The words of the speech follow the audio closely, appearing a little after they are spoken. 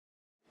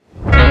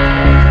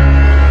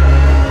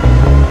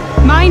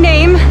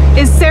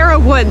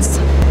woods.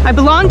 I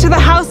belong to the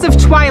House of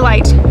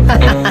Twilight.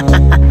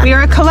 We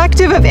are a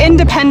collective of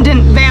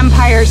independent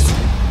vampires.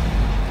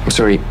 I'm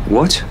sorry,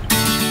 what?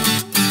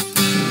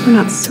 We're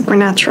not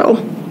supernatural,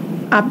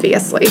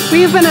 obviously.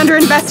 We have been under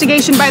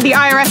investigation by the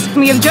IRS, and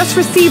we have just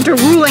received a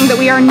ruling that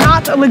we are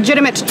not a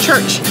legitimate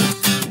church.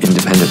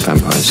 Independent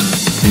vampires.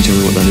 Can you tell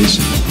me what that is?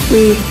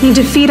 We need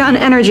to feed on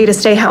energy to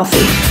stay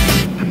healthy.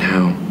 And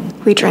how?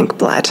 We drink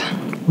blood.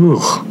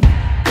 Ugh.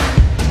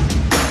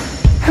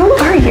 Who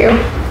are you?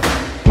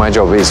 My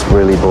job is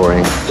really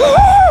boring.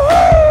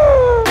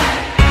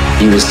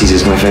 Ulysses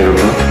is my favorite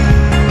book.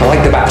 I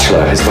like The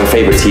Bachelor. It's my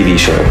favorite TV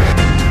show.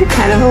 You're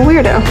kind of a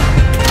weirdo.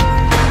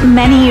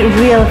 Many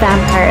real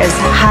vampires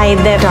hide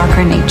their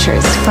darker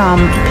natures from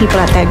people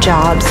at their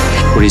jobs.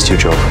 What is your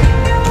job?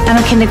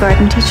 I'm a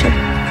kindergarten teacher.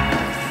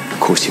 Of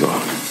course you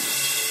are.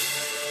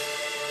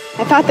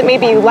 I thought that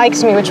maybe you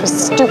liked me, which was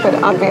stupid,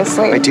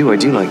 obviously. I do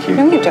like you.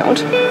 No, you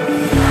don't.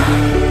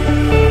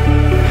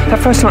 That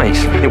first night,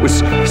 it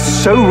was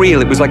so real.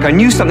 It was like I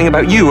knew something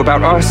about you,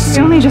 about us.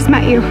 I only just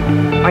met you.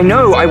 I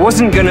know, I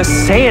wasn't gonna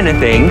say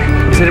anything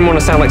because I didn't want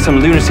to sound like some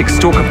lunatic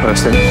stalker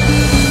person.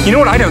 You know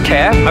what? I don't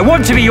care. I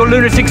want to be your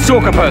lunatic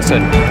stalker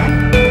person.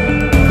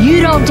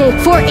 You don't date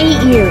for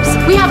 8 years.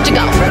 We have to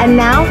go. And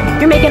now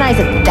you're making eyes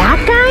at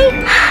that guy?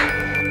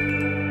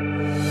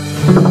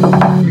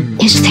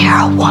 Is there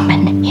a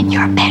woman in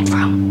your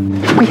bedroom?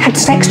 We had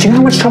sex. Do you know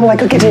how much trouble I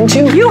could get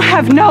into? You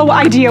have no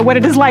idea what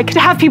it is like to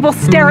have people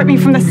stare at me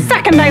from the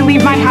second I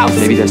leave my house.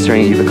 Maybe they're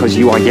staring at you because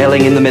you are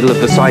yelling in the middle of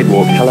the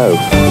sidewalk. Hello.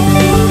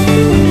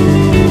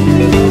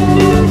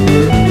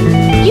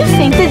 You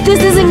think that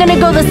this isn't gonna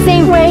go the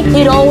same way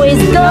it always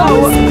goes?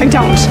 No, I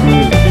don't.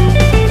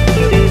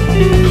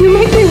 You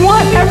make me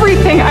want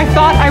everything I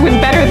thought I was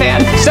better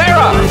than.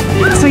 Sarah!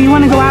 So you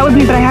want to go out with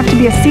me, but I have to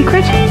be a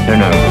secret?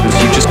 No,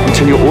 because you just,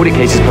 until your audit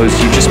case is closed,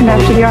 you just... And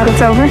after the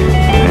audit's over?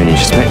 I only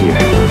just met you.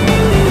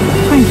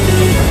 Fine.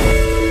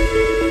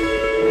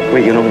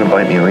 Wait, you're not gonna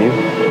bite me, are you?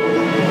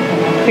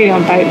 We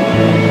don't bite.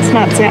 It's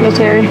not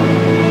sanitary.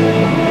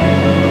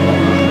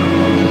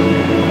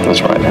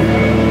 That's right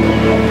then.